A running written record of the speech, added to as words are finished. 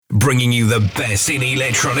bringing you the best in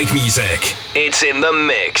electronic music. It's In The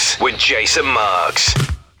Mix with Jason Marks.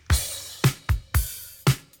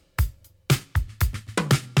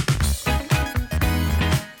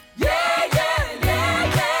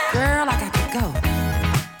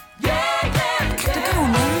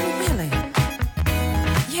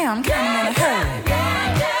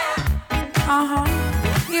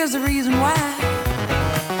 Here's the reason why.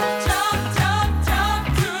 Jump to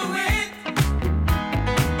it.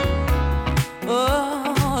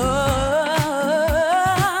 Oh,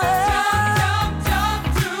 jump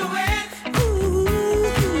to it. Ooh,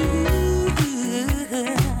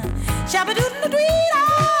 shabba-doo-doo-doo-doo.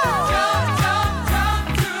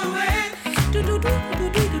 Jump to it.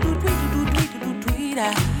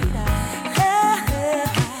 Do-do-do-do-do-do-do-do-do-do-do-do-do-do.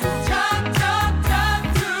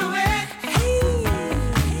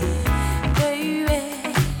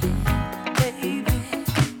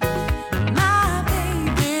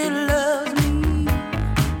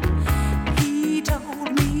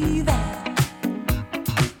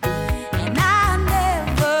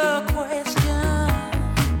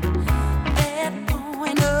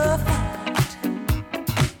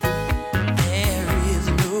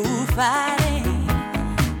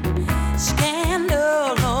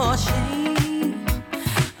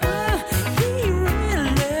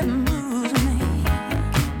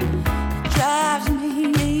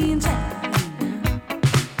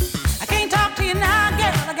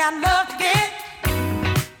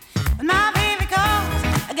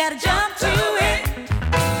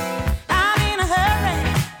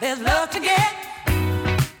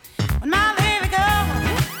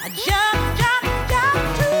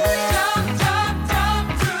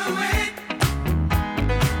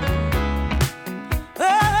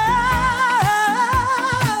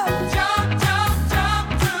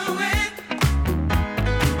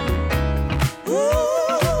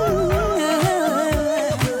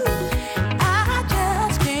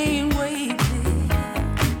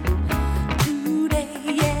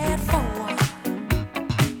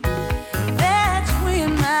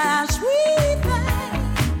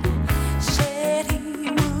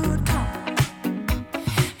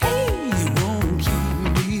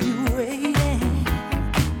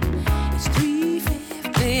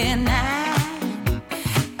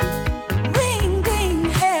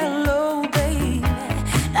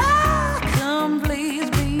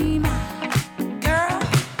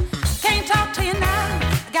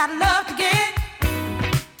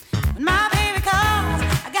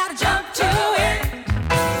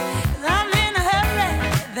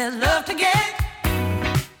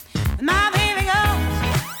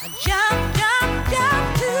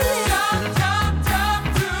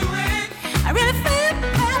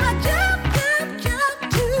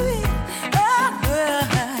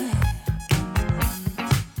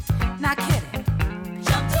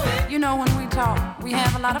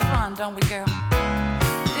 Don't we, girl?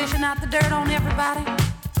 Dishing out the dirt on everybody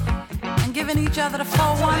and giving each other the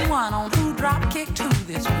 411 on who dropped kick 2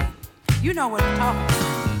 this week. You know what I'm talking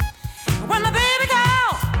about. When the baby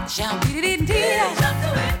girl jump to it.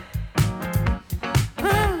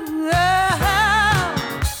 When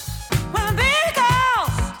the baby girl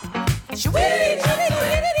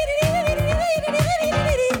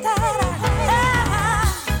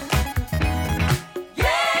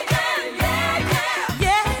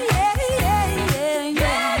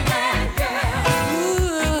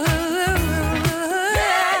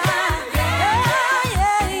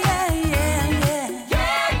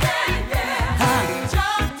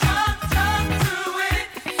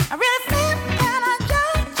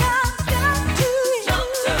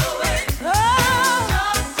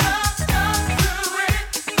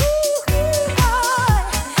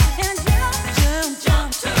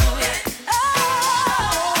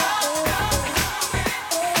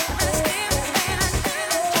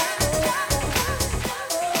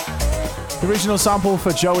Original sample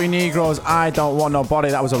for Joey Negro's I Don't Want Nobody.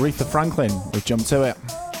 That was Aretha Franklin with Jump to It.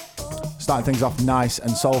 Starting things off nice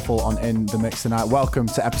and soulful on In The Mix tonight. Welcome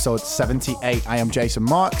to episode 78. I am Jason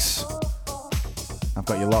Marks. I've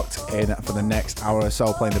got you locked in for the next hour or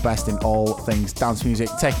so, playing the best in all things dance music,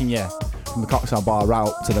 taking you from the cocktail bar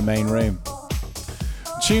route to the main room.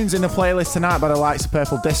 Tunes in the playlist tonight by the likes of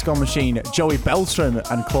Purple Disco Machine, Joey Beltram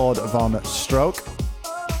and Claude Von Stroke.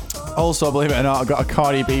 Also, believe it or not, I've got a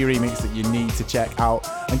Cardi B remix that you need to check out.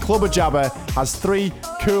 And Clubber Jabber has 3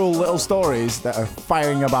 cool little stories that are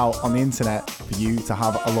firing about on the internet for you to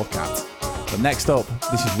have a look at. But next up,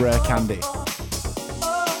 this is Rare Candy.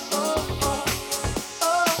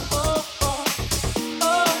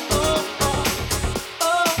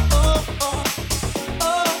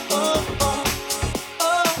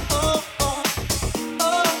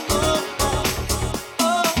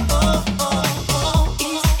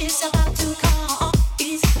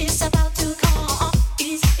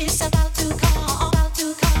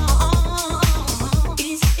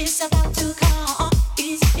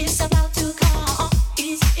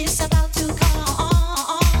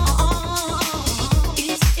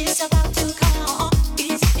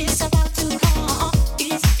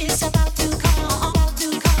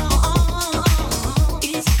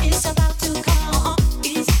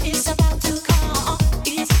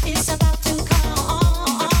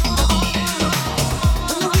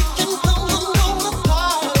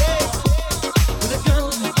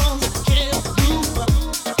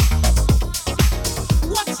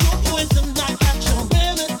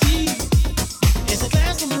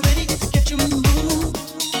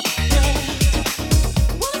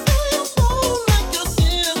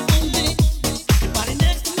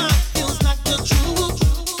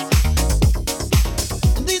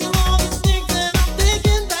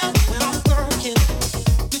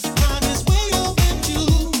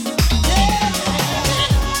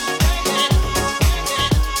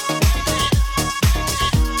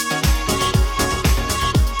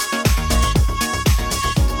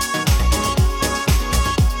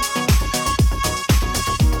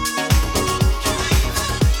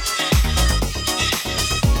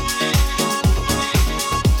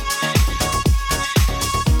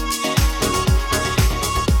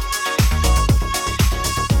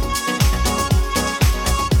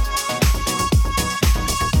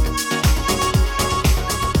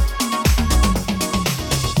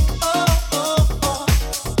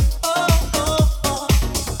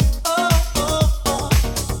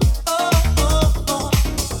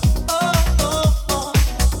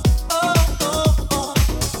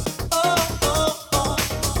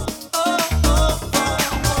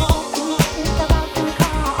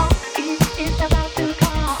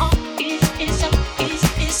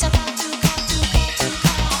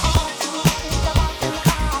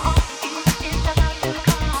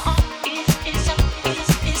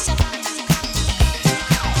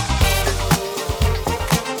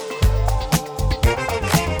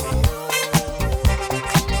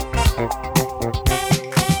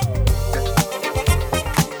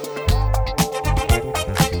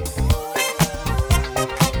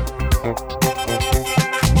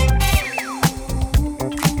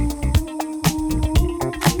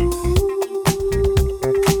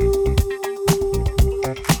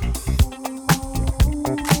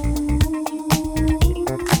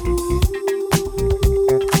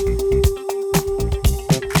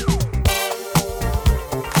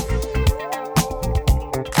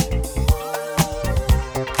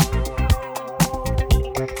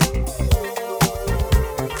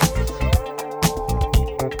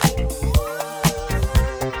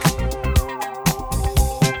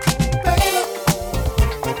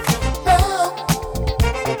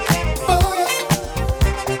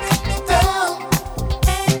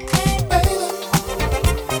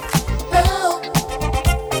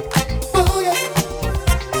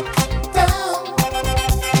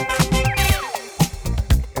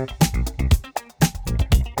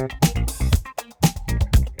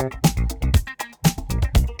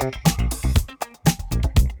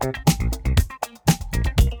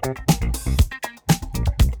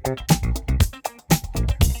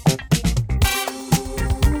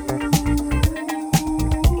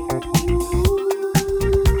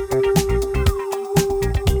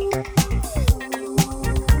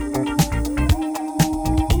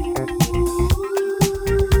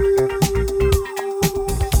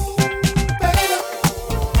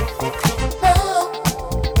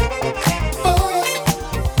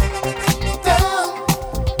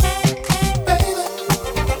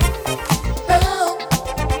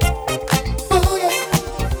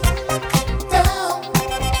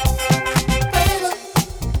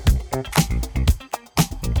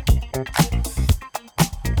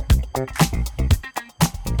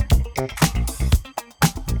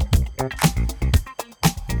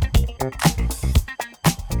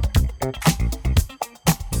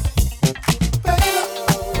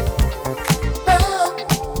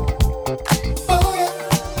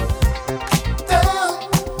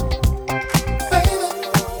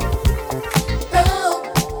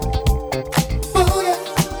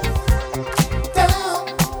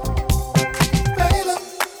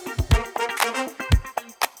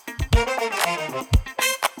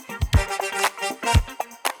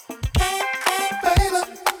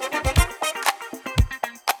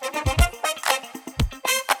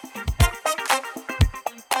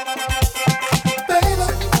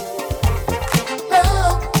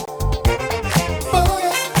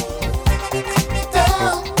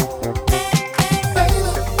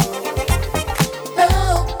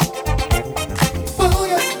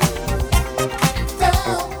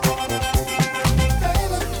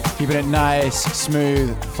 bass,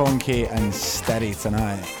 smooth, funky, and steady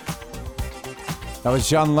tonight. That was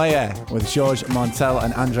John Leyer with George Montel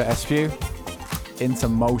and Andre Espew. Into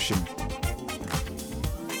Motion.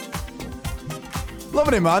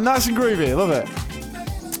 Loving it, man. Nice and groovy. Love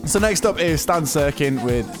it. So next up is Stan Sirkin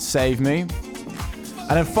with Save Me.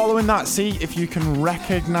 And then following that, see if you can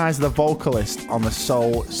recognise the vocalist on the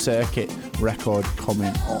Soul Circuit record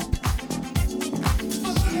coming up.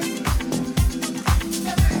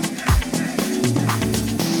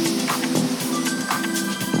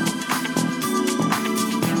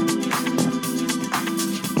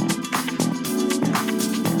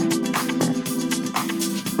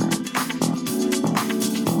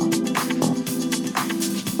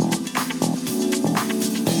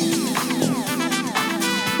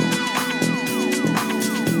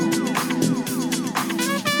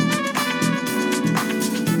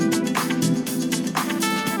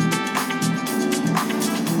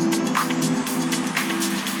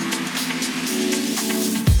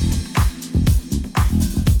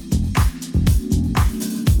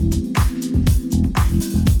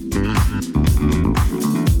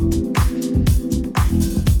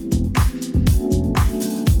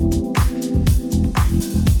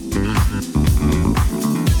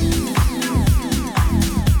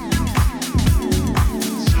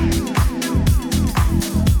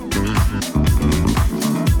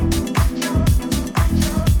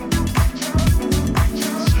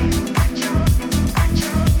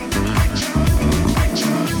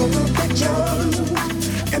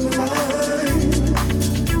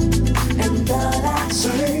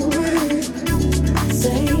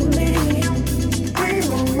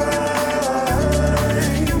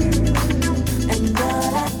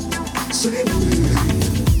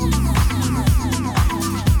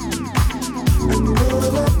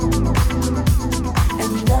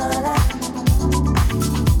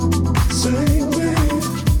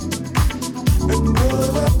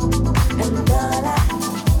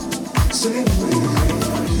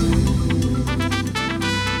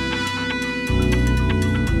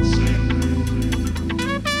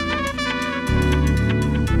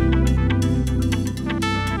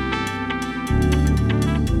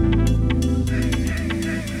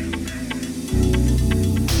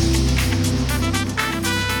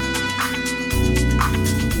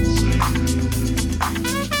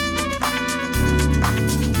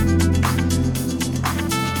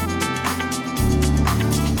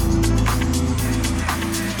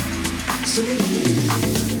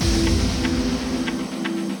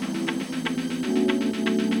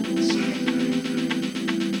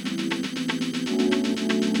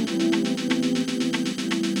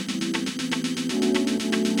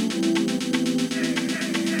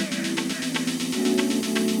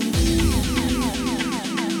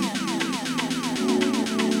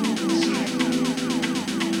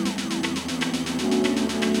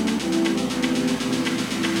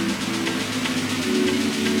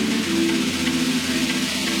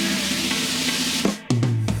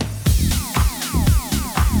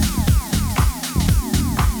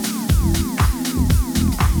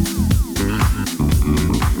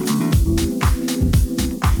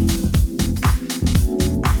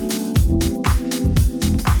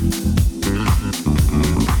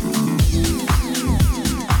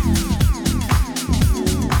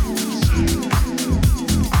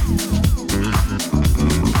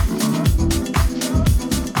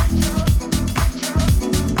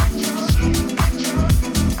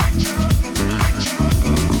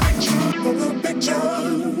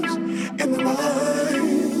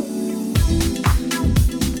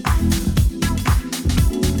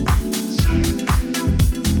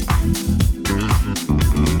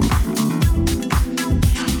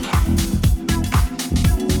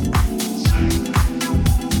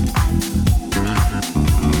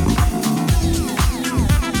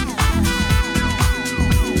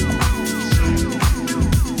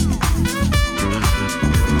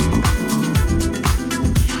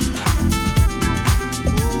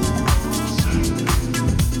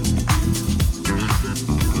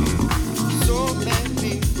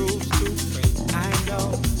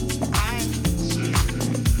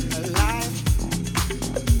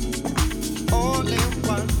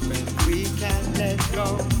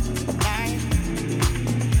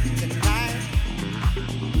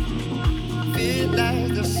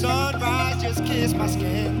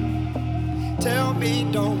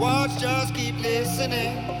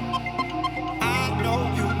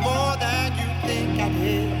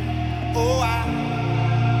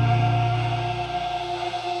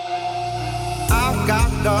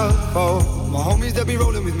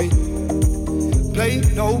 Play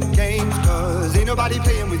no games, cause ain't nobody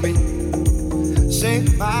playing with me. Say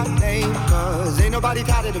my name, cause ain't nobody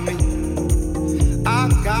tighter than me. I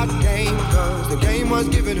got game, cause the game was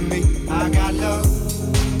given to me. I got love.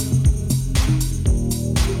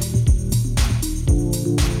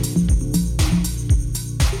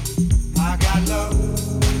 I got love.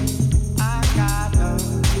 I got love.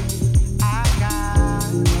 I got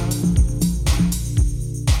love.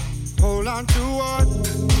 Hold on to what?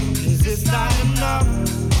 Is this not enough?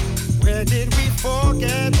 Where did we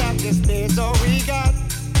forget that this is all we got?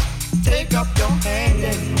 Take up your hand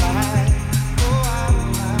and ride.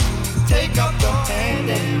 Oh, take up your hand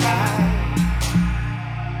and ride.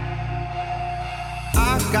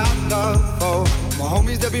 I got love for my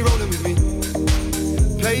homies that be rolling with me.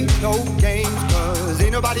 Play no games, cause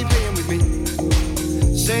ain't nobody playing with me.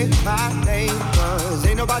 Say my name, cause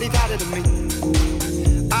ain't nobody tighter than me.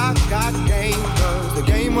 I got game, cause the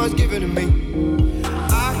game was given to me.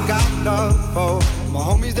 I got love for my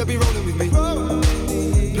homies that be rolling with me.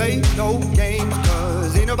 Play no games,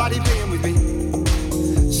 cause ain't nobody playing with me.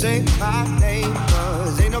 Say my name,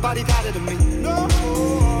 cause ain't nobody tighter than me.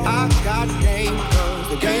 I got game, cause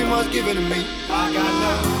the game was given to me. I got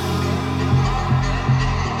love.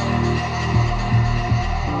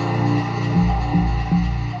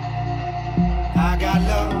 I got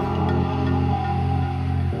love.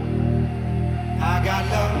 I got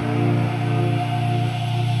love.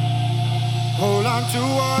 Hold on to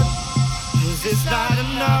what? Is this not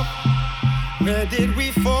enough? Where did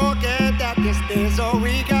we forget that this is all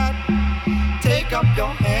we got? Take up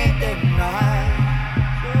your hand and ride.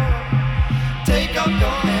 Take up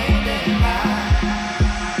your hand and ride.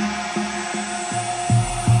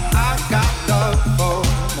 I got love for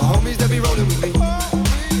my homies that be rolling with me.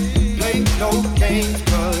 Play no games,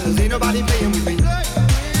 cause ain't nobody playing with me.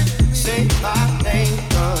 Say my name,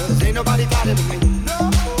 cause ain't nobody tighter than me.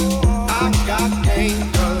 I got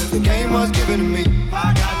game, cause the game was given to me.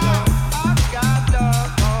 I got love. I got love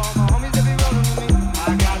for my homies that be rolling with me.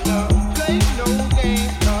 I got love. Play no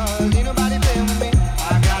games, cause ain't nobody playing with me.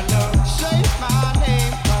 I got love. Say my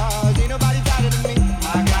name, cause ain't nobody tighter than me.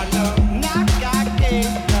 I got love. And I got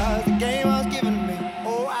game, cause the game was given to me.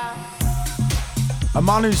 Oh, A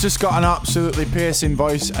man who's just got an absolutely piercing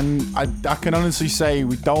voice, and I can honestly say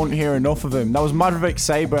we don't hear enough of him. That was Maverick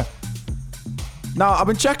Sabre. Now, I've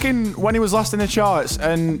been checking when he was last in the charts,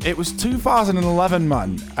 and it was 2011,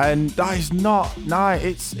 man. And that is not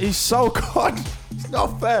nice. He's so good. It's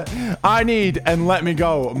not fair. I Need and Let Me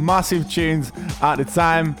Go. Massive tunes at the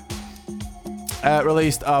time.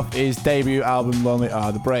 Released off his debut album, Lonely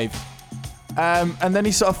Are the Brave. And then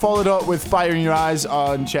he sort of followed up with Fire in Your Eyes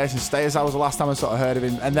on Chasing Status. That was the last time I sort of heard of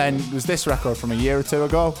him. And then there was this record from a year or two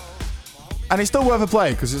ago. And it's still worth a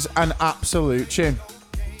play because it's an absolute tune.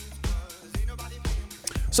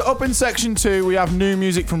 So up in section 2, we have new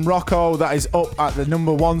music from Rocco that is up at the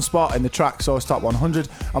number 1 spot in the Traxsource Top 100.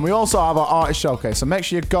 And we also have our artist showcase, so make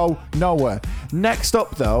sure you go nowhere. Next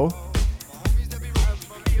up, though,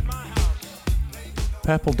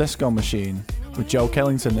 Purple Disco Machine with Joe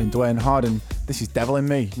Killington and Dwayne Harden. This is Devil in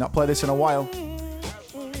Me. Not played this in a while.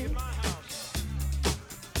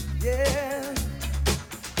 Yeah.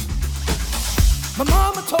 My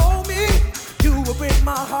mama told me you would break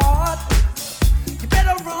my heart. You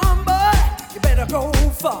better run, boy. You better go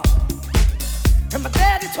far. And my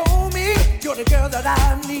daddy told me you're the girl that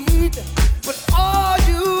I need. But all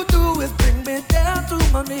you do is bring me down to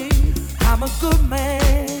my knees. I'm a good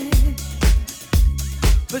man,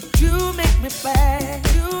 but you make me bad.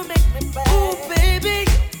 You make me bad. Ooh, baby,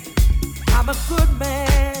 I'm a good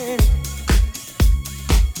man,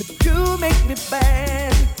 but you make me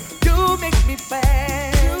bad. You make me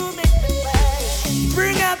bad. You make me bad.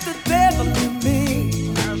 Bring out the devil in me.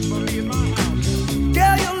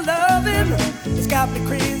 Girl, your loving has got me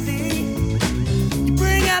crazy. You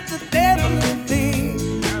bring out the devil in me.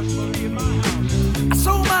 I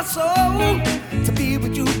sold my soul to be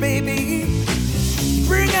with you, baby.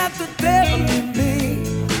 Bring out the devil in me.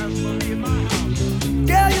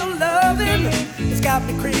 Girl, your loving has got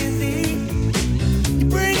me crazy. You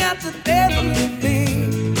bring out the devil in me.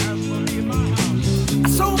 I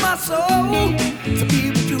sold my soul to be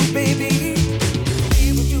with you, baby.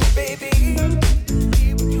 Be with you, baby.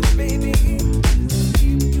 Be with you, baby. Be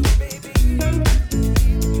with you, baby.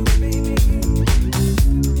 Be with you, baby.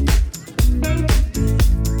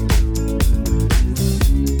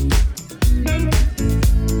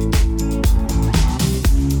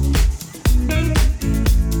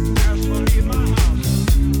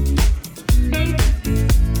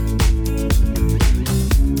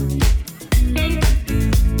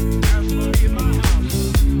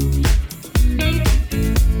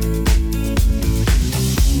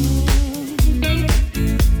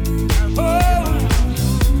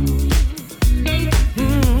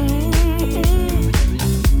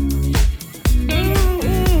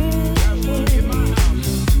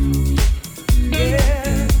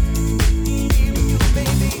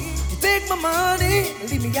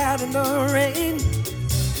 leave me out in the rain.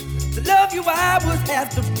 To love you I would have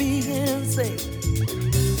to be insane.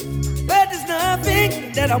 But there's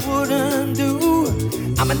nothing that I wouldn't do.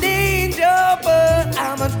 I'm an angel, but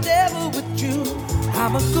I'm a devil with you.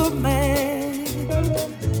 I'm a good man,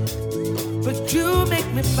 but you make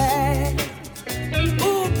me bad.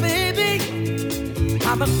 Ooh, baby,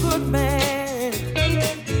 I'm a good man,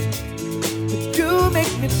 but you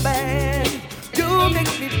make me bad. You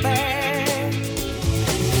make me bad.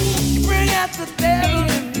 You bring out the devil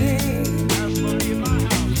in me.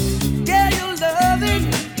 Yeah, your loving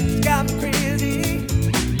got me crazy.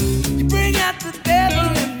 You bring out the devil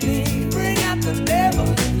in me. Bring out the devil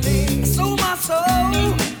in me. I sold my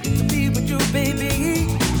soul to be with you, baby.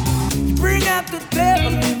 You bring out the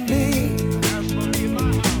devil in me.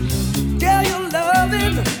 Yeah, your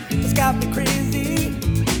loving has got me crazy.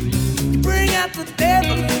 You bring out the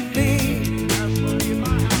devil in me.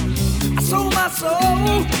 I sold my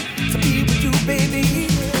soul to be with you, baby.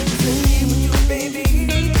 To be with you, baby.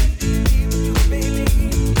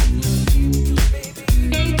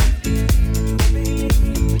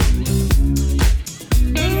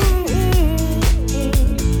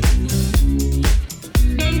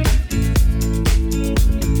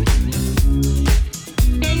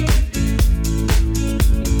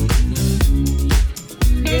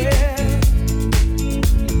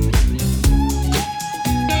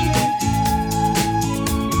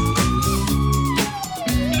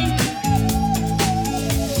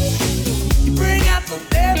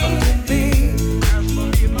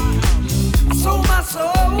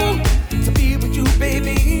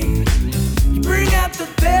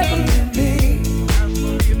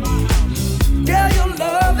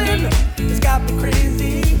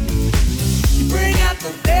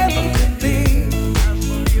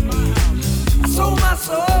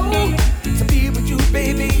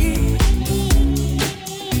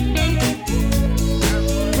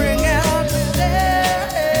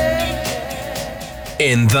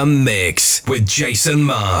 In the mix with Jason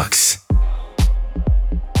Marks.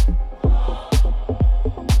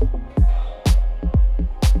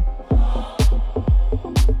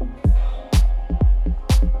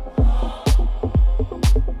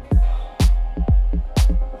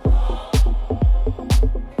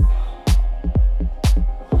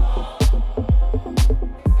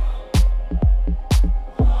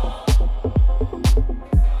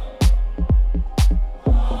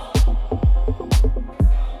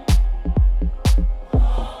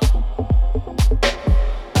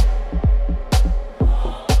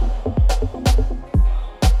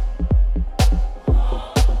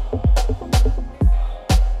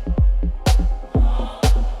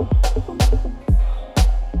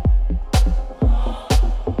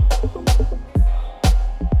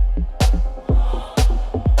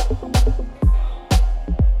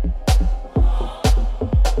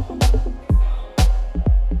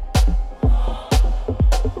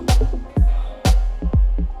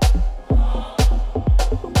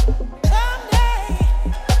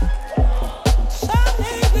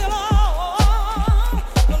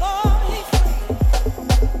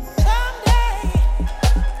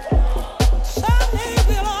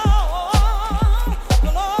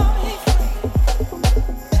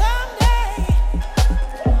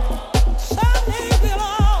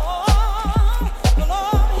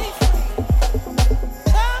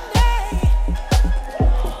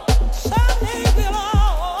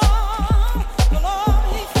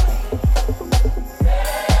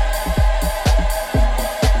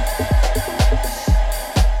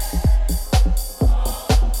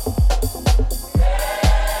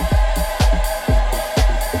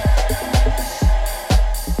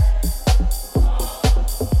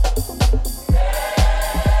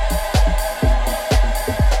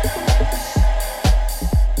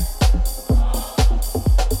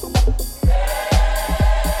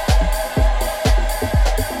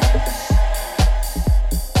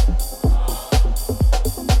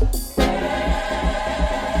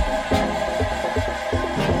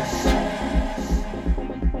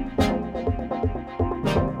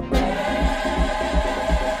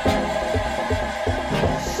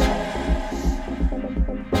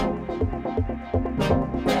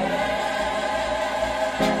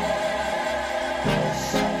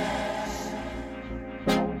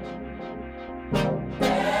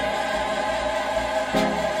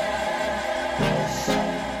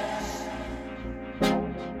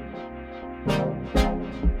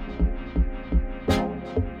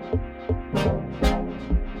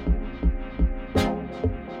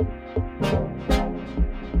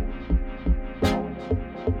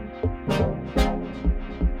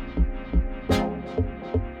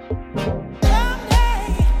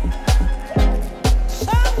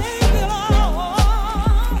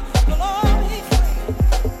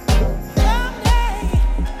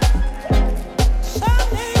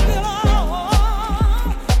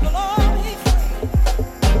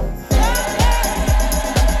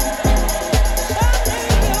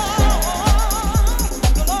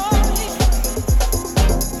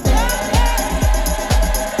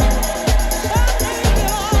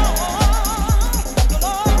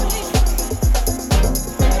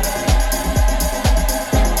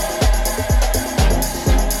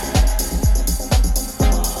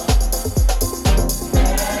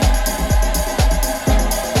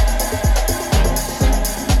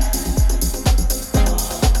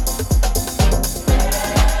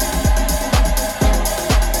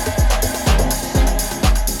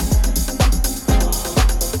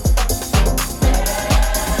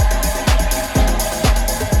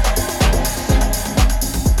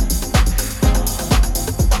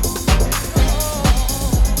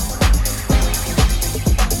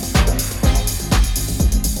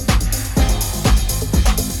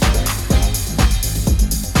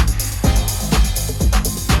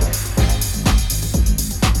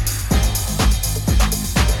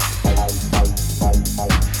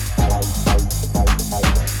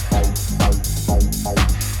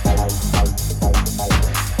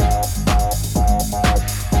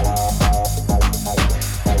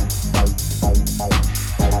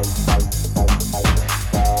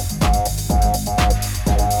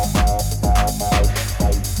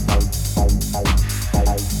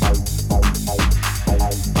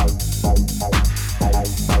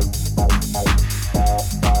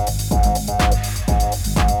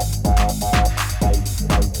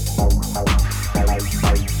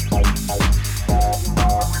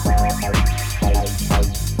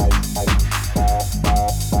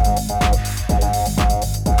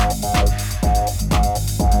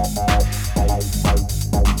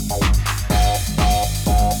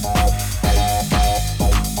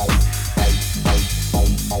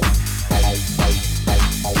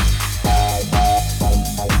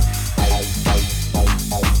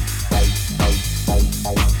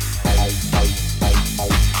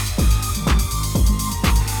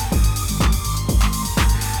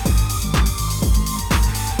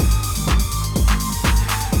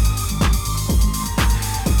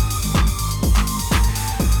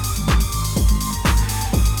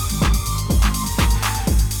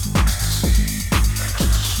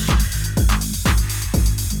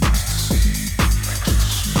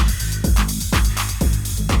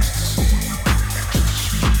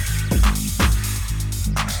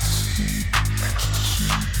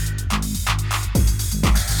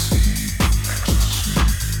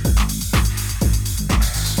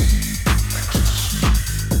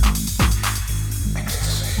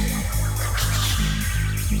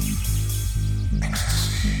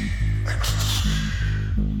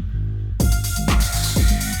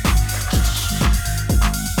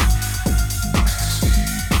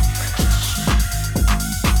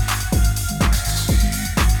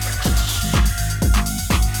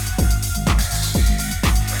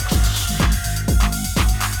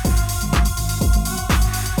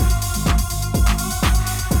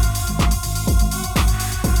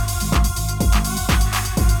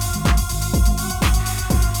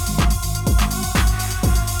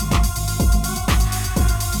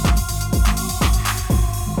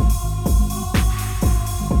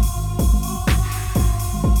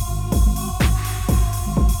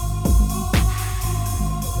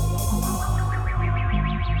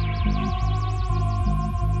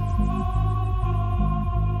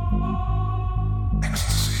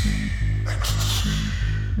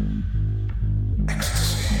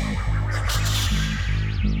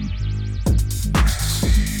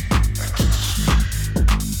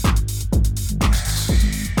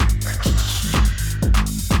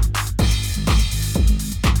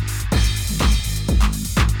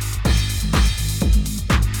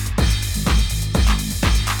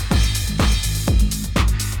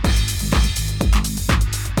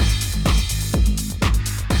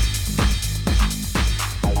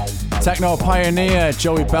 Techno pioneer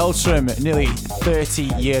Joey Beltram, nearly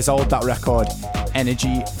 30 years old, that record.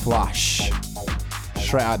 Energy Flash.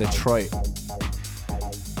 Straight out of Detroit.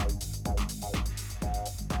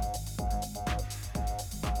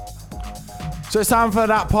 So it's time for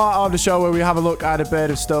that part of the show where we have a look at a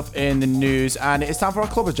bit of stuff in the news, and it's time for our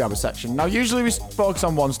Club of Jabber section. Now, usually we focus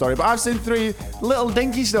on one story, but I've seen 3 little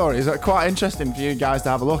dinky stories that are quite interesting for you guys to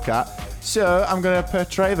have a look at. So I'm going to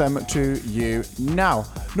portray them to you now.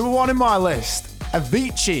 Number 1 in my list,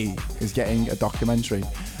 Avicii is getting a documentary.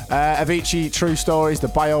 Avicii True Stories, the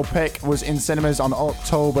biopic, was in cinemas on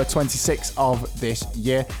October 26th of this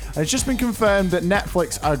year. And it's just been confirmed that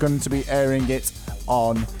Netflix are going to be airing it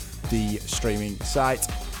on the streaming site.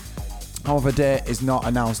 However, date is not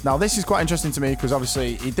announced. Now, this is quite interesting to me because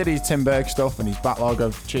obviously he did his Tim Berg stuff and his backlog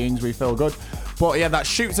of tunes, We Feel Good. But yeah, that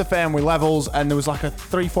Shoot to Fame with Levels, and there was like a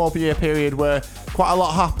 3-4 year period where quite a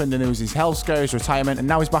lot happened, and there was his health scare, his retirement, and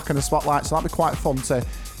now he's back in the spotlight, so that'd be quite fun to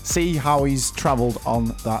see how he's travelled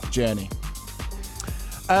on that journey.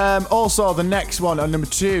 Also, the next one, on number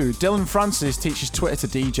 2, Dylan Francis teaches Twitter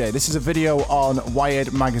to DJ. This is a video on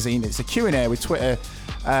Wired Magazine. It's a Q&A with Twitter,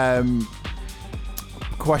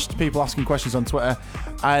 people asking questions on Twitter,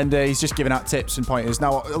 and he's just giving out tips and pointers.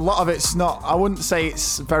 Now, a lot of it's not, I wouldn't say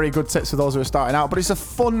it's very good tips for those who are starting out, but it's a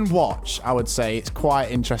fun watch, I would say. It's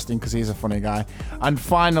quite interesting because he's a funny guy. And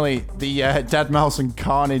finally, the Deadmau5 and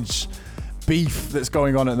Carnage beef that's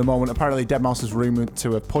going on at the moment. Apparently, Deadmau5 is rumoured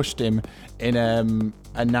to have pushed him in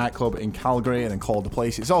a nightclub in Calgary and then called the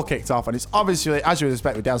police. It's all kicked off, and it's obviously, as you would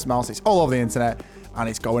expect with Deadmau5, it's all over the internet and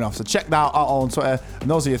it's going off. So check that out on Twitter, and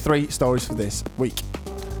those are your 3 stories for this week.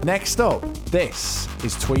 Next up, this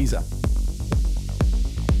is Tweezer.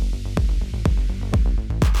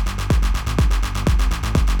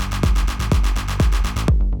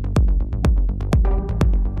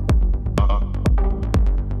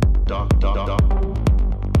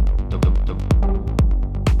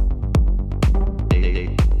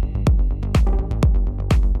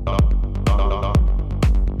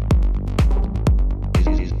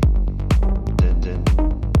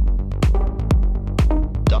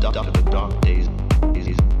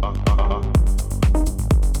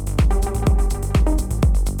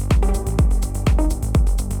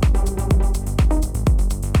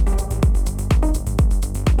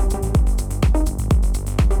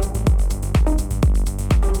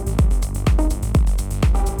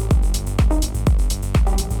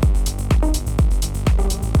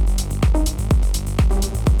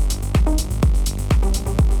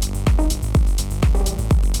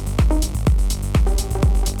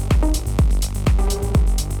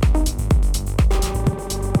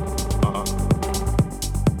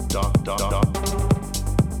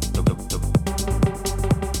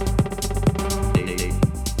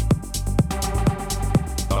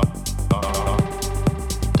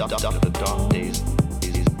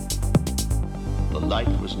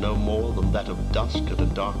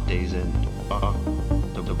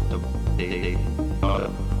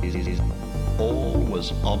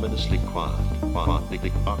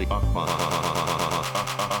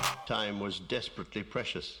 Time was desperately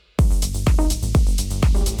precious.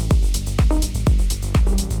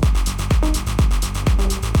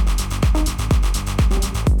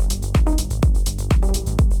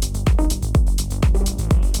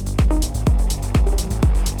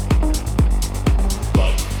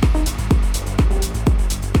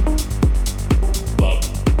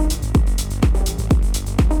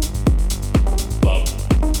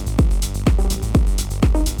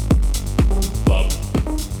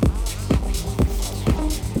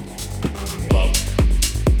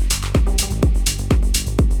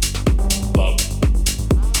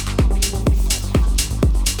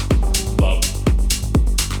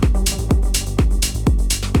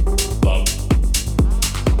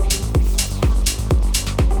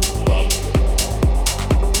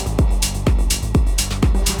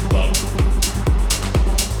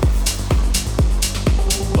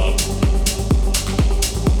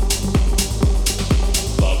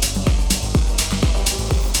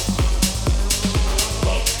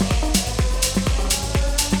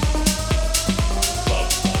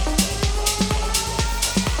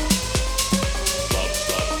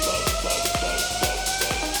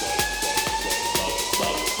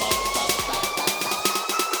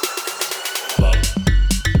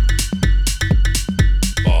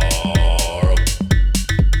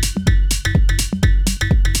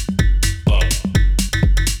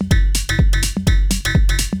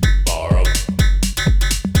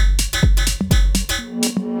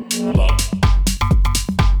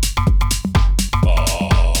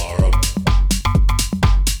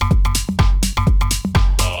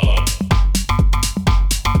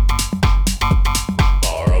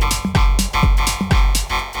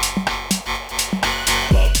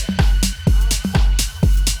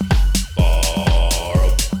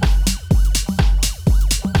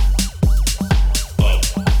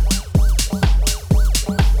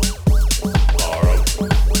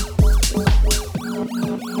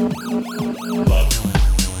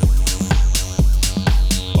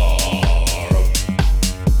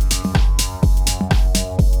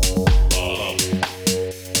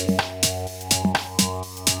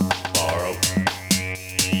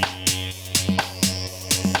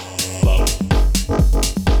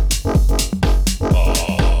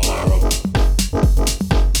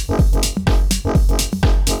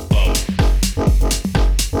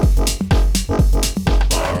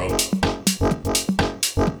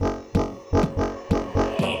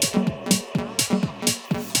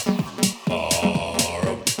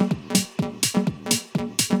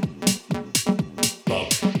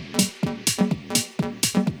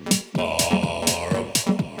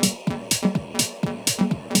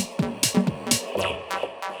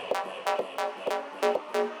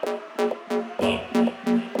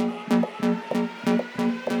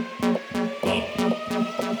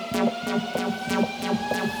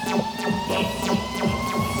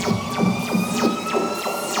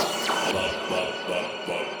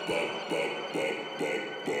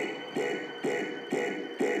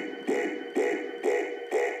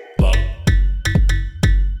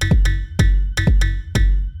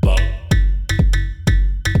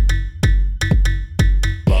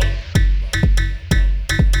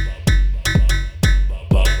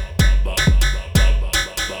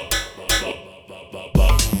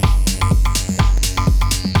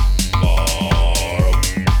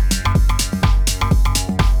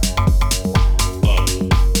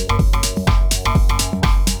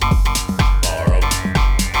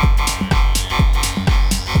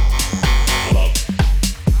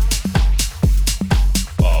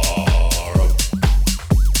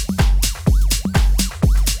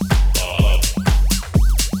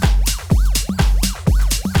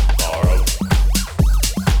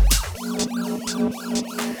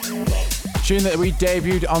 Tune that we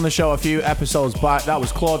debuted on the show a few episodes back. That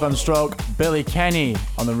was Claude Van Stroke, Billy Kenny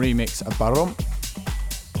on the remix of Barum.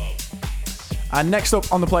 And next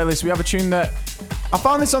up on the playlist, we have a tune that I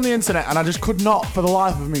found this on the internet and I just could not, for the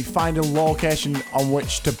life of me, find a location on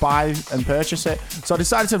which to buy and purchase it. So I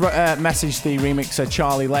decided to message the remixer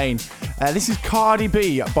Charlie Lane. This is Cardi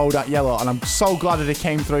B, Bodak Yellow, and I'm so glad that he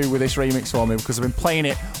came through with this remix for me because I've been playing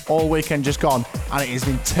it all weekend just gone and it has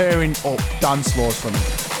been tearing up dance floors for me.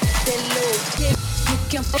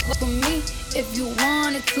 You can fuck with me if you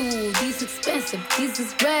wanted to. These expensive, these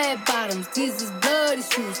is red bottoms, these is bloody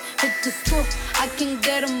shoes. Hit the store, I can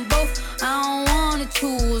get them both. I don't wanna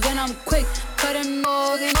choose, and I'm quick, cutting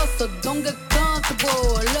all the off, so don't get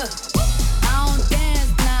comfortable. Look, I don't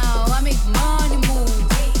dance now, I make money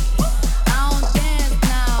move. I don't dance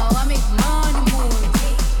now, I make money move.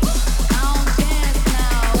 I don't dance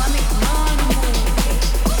now, I make money move.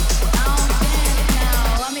 I don't dance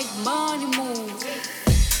now, I make money move.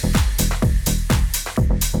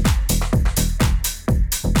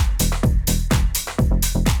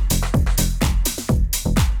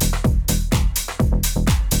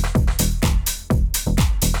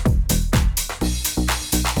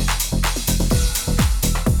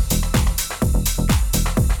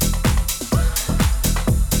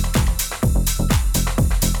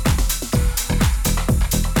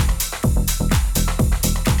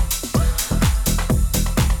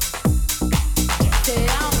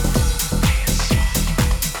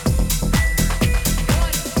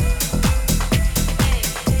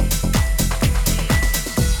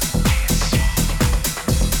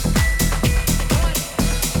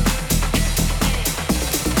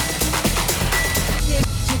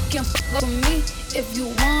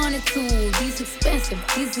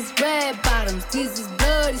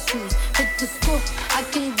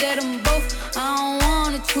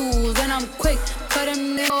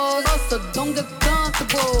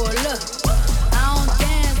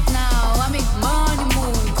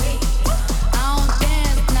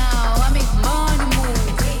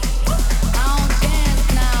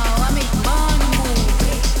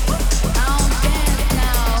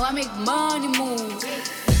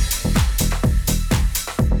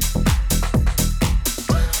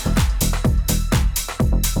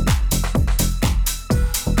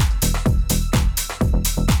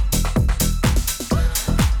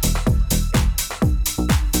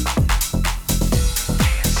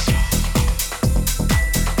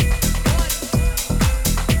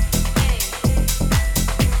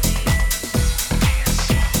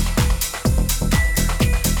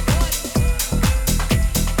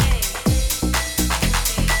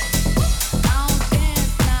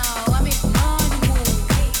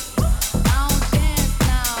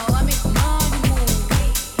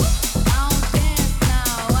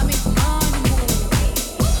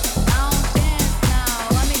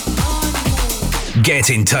 Get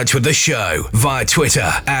in touch with the show via Twitter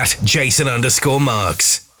at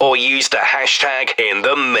Jason_Marks or use the hashtag in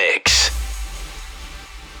the mix.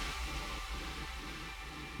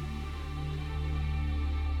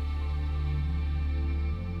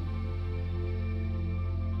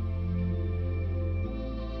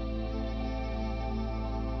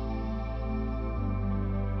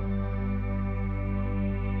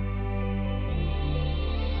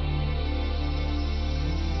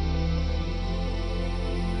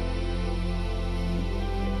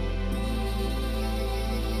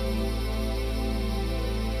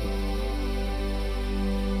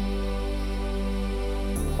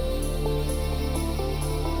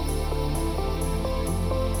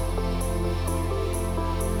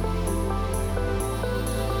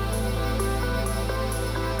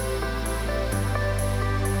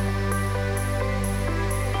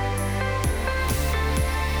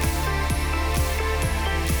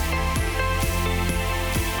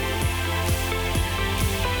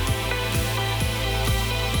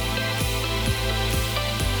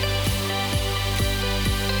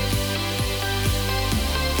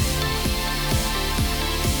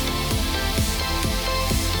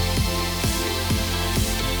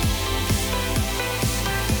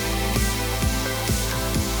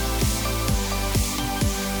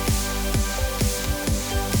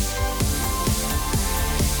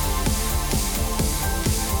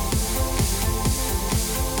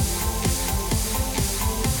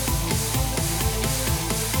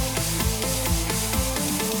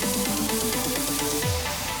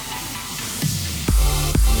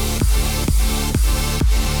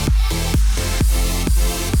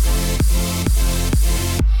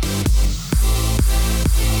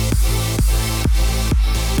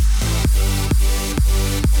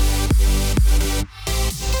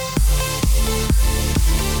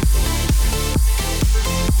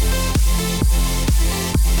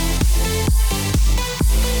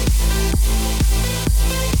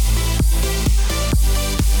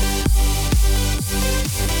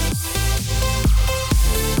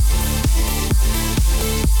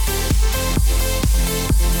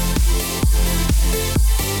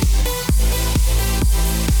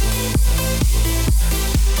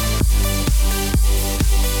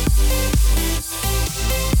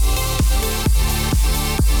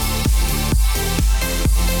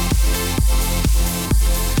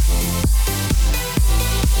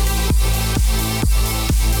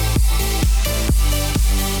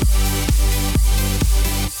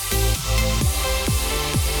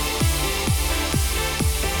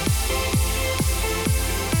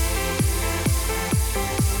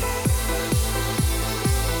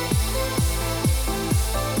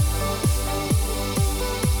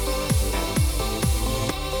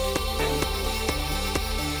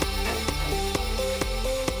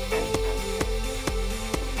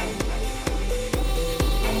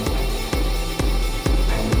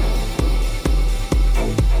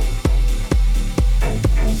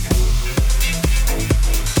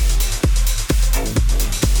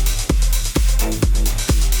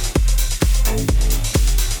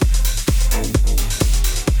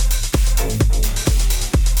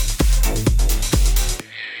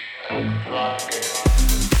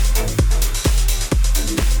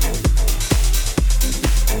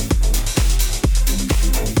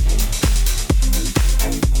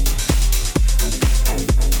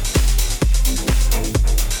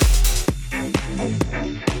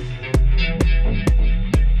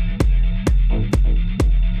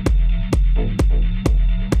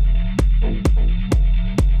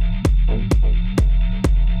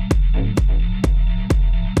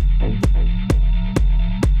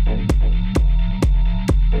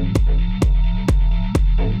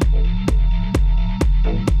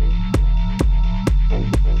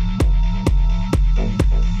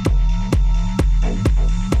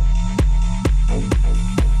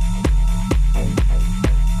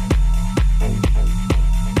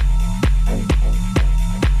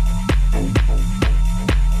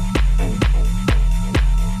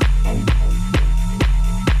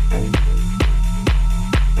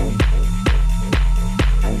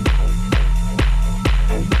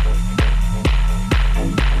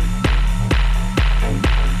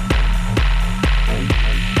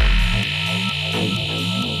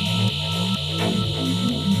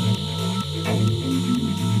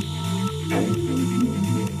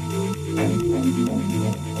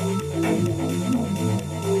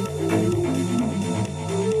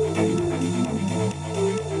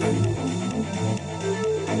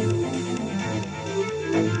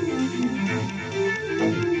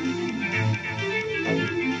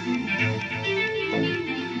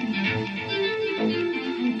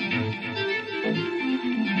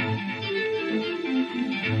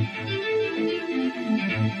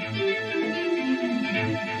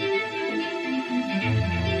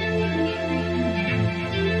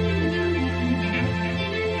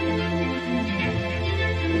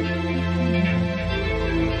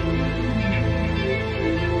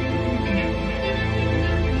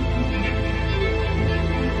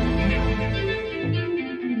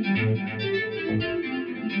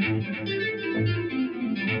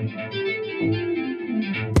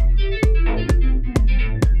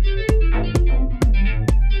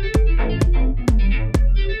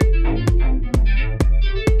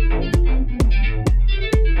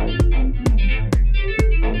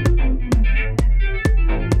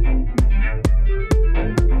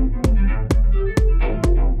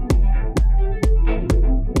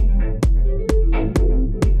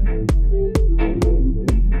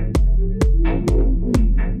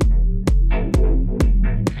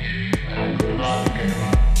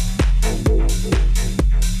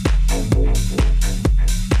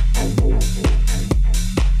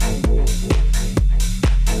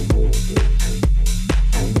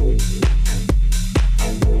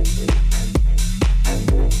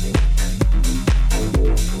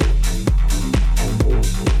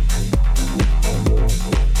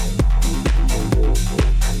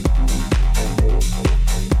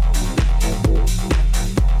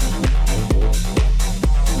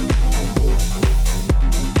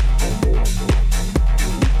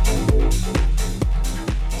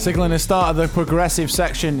 Signaling the start of the progressive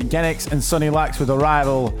section, Genix and Sonny Lax with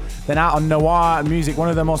Arrival. Then out on Noir Music, one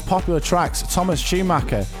of their most popular tracks, Thomas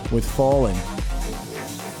Schumacher with Falling.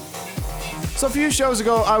 So a few shows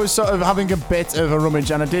ago, I was sort of having a bit of a rummage,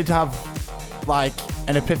 and I did have like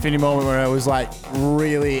an epiphany moment where I was like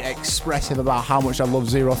really expressive about how much I love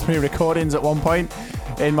 03 recordings at one point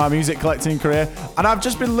in my music collecting career, and I've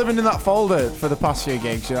just been living in that folder for the past few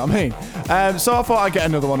gigs, you know what I mean? So I thought I'd get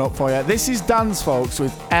another one up for you. This is Dance Folks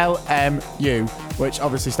with LMU, which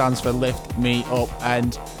obviously stands for Lift Me Up,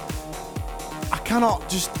 and I cannot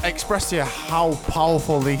just express to you how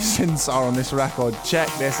powerful these synths are on this record. Check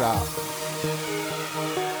this out.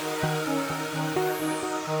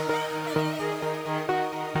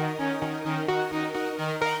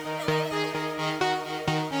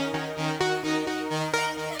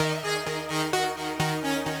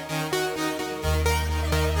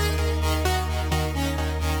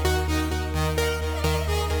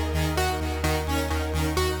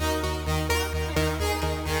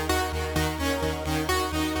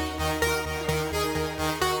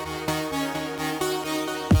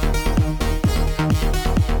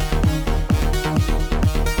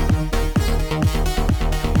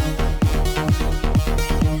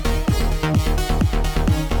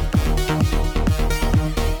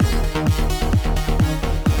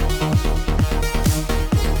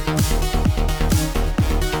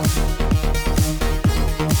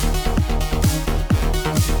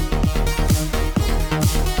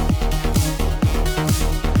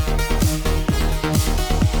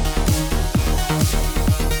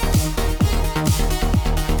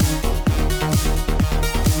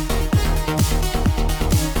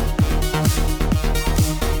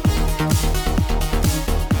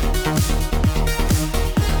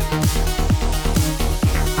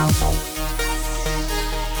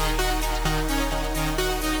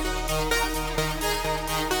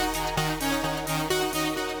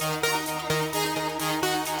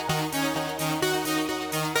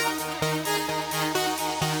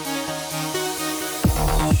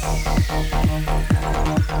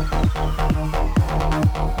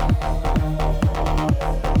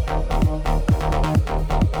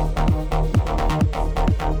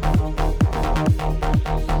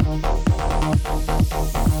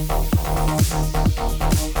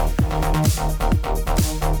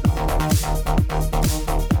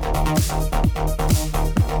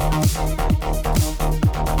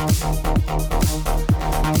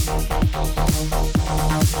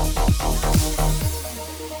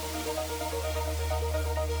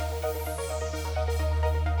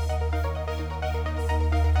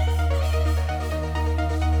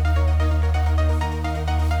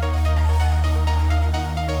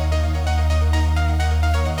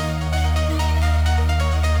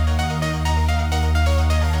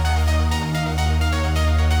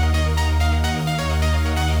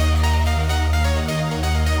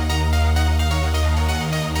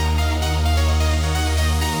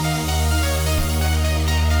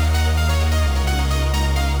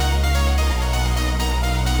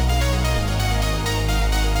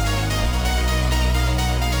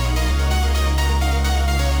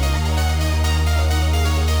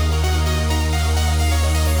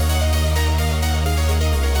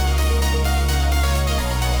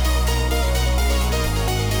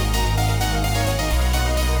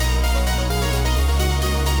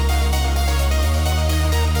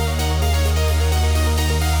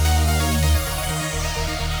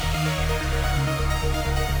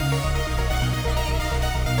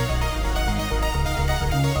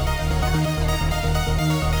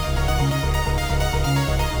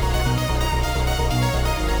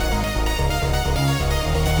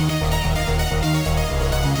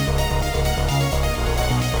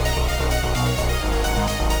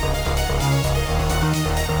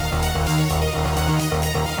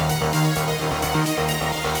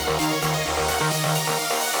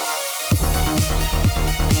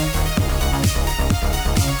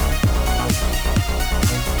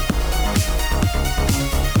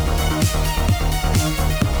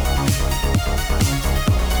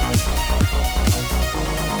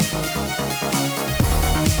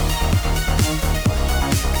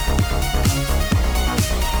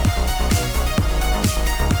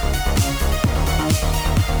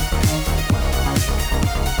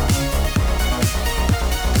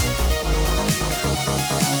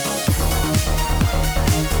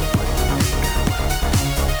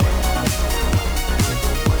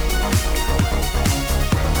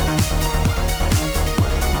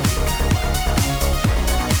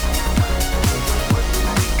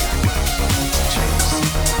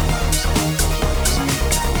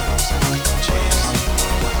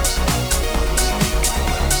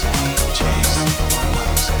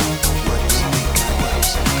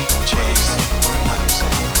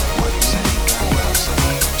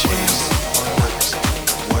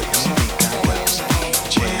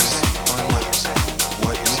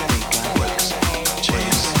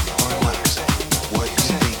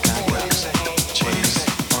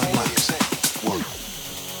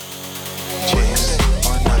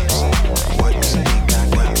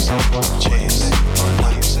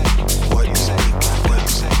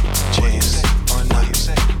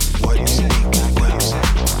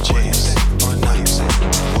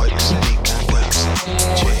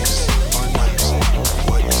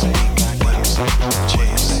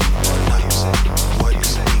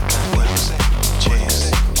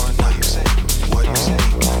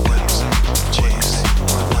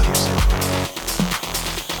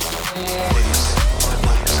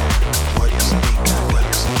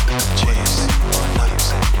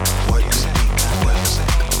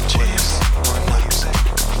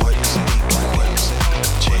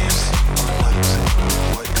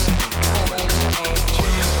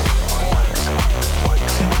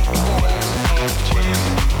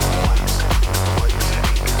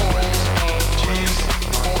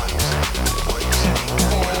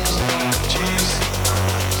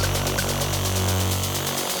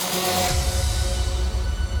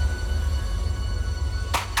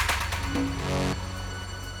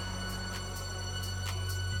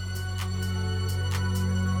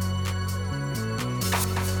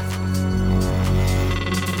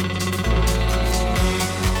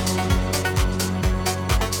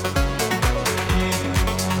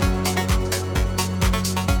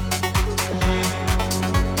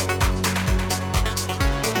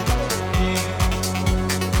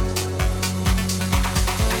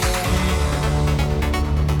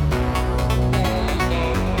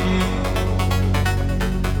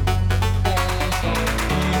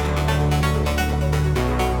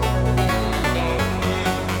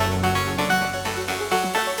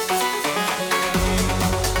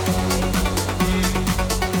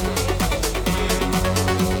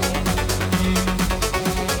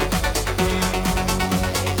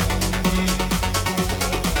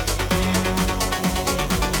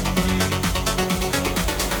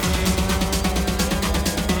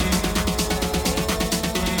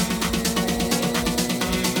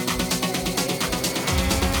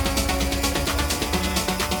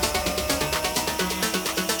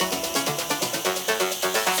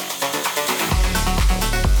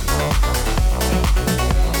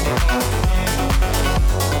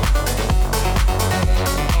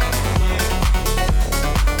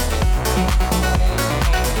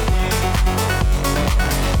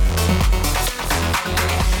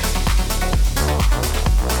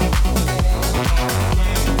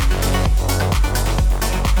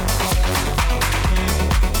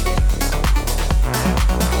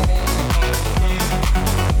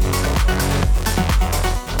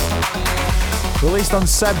 released on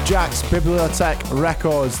Seb Jack's Bibliothèque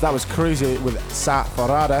Records. That was Cruzy with Sa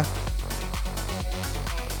Forada.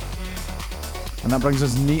 And that brings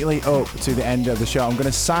us neatly up to the end of the show. I'm going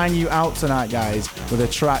to sign you out tonight, guys, with a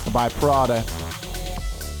track by Prada,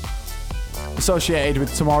 associated with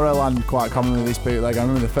Tomorrowland quite commonly, this bootleg. I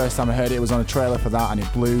remember the first time I heard it, it was on a trailer for that, and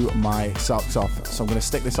it blew my socks off. So I'm going to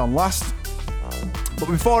stick this on last. But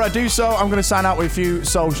before I do so, I'm going to sign out with a few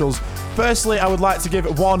socials. Firstly, I would like to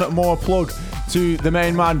give one more plug to the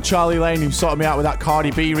main man, Charlie Lane, who sorted me out with that Cardi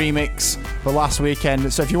B remix for last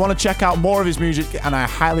weekend. So if you want to check out more of his music, and I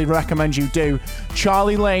highly recommend you do,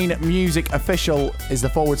 Charlie Lane Music Official is the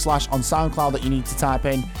 / on SoundCloud that you need to type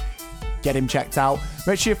in. Get him checked out.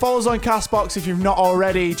 Make sure you follow us on Castbox if you've not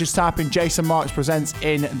already. Just type in Jason Marks Presents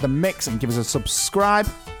in the mix and give us a subscribe.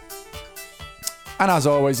 And as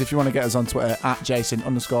always, if you want to get us on Twitter at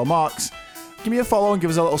Jason_Marks, give me a follow and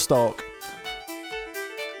give us a little stalk.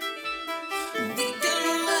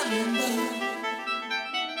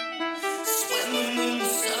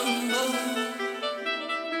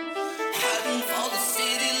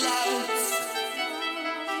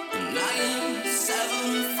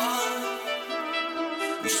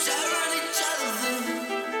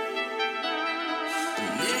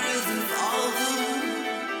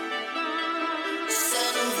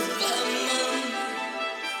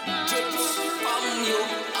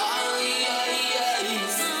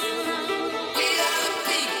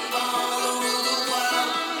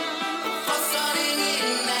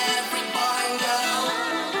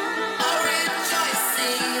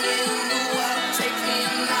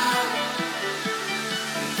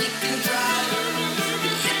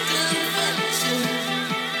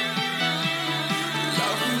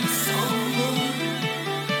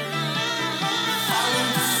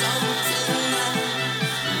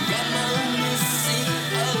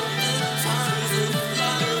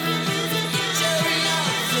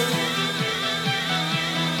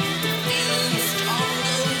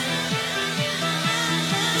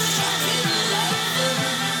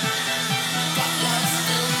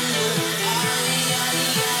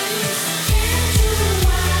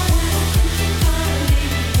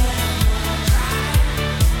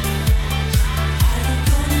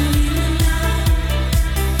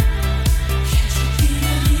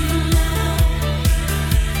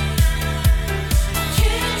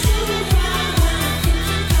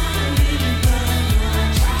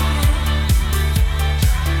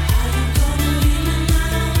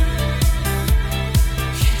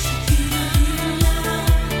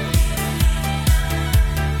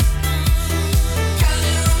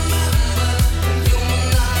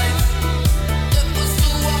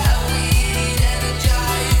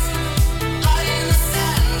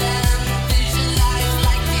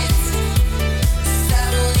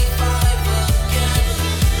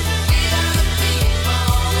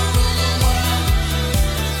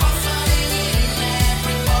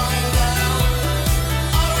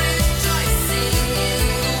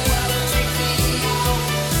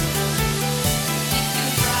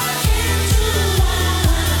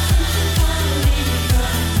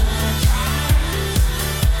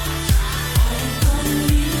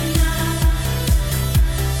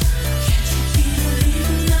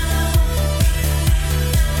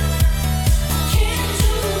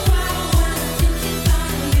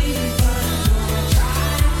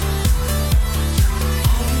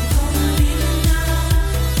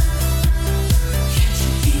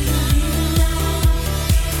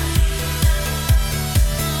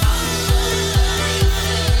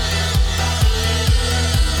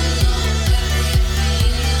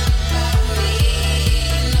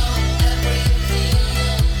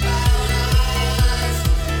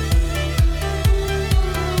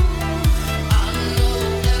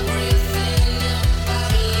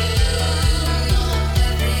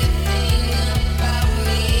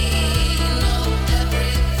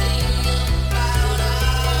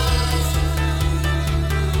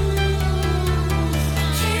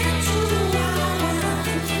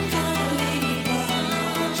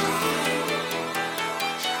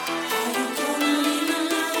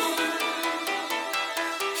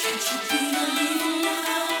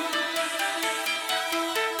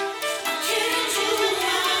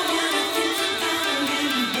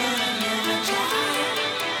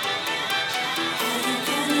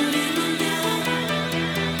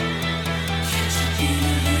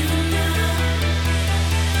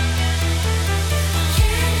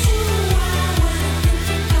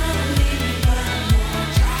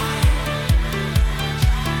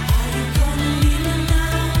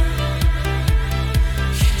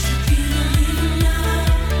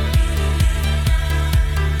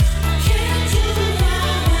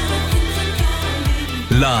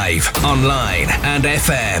 Live, online, and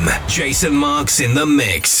FM. Jason Marks in the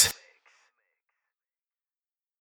mix.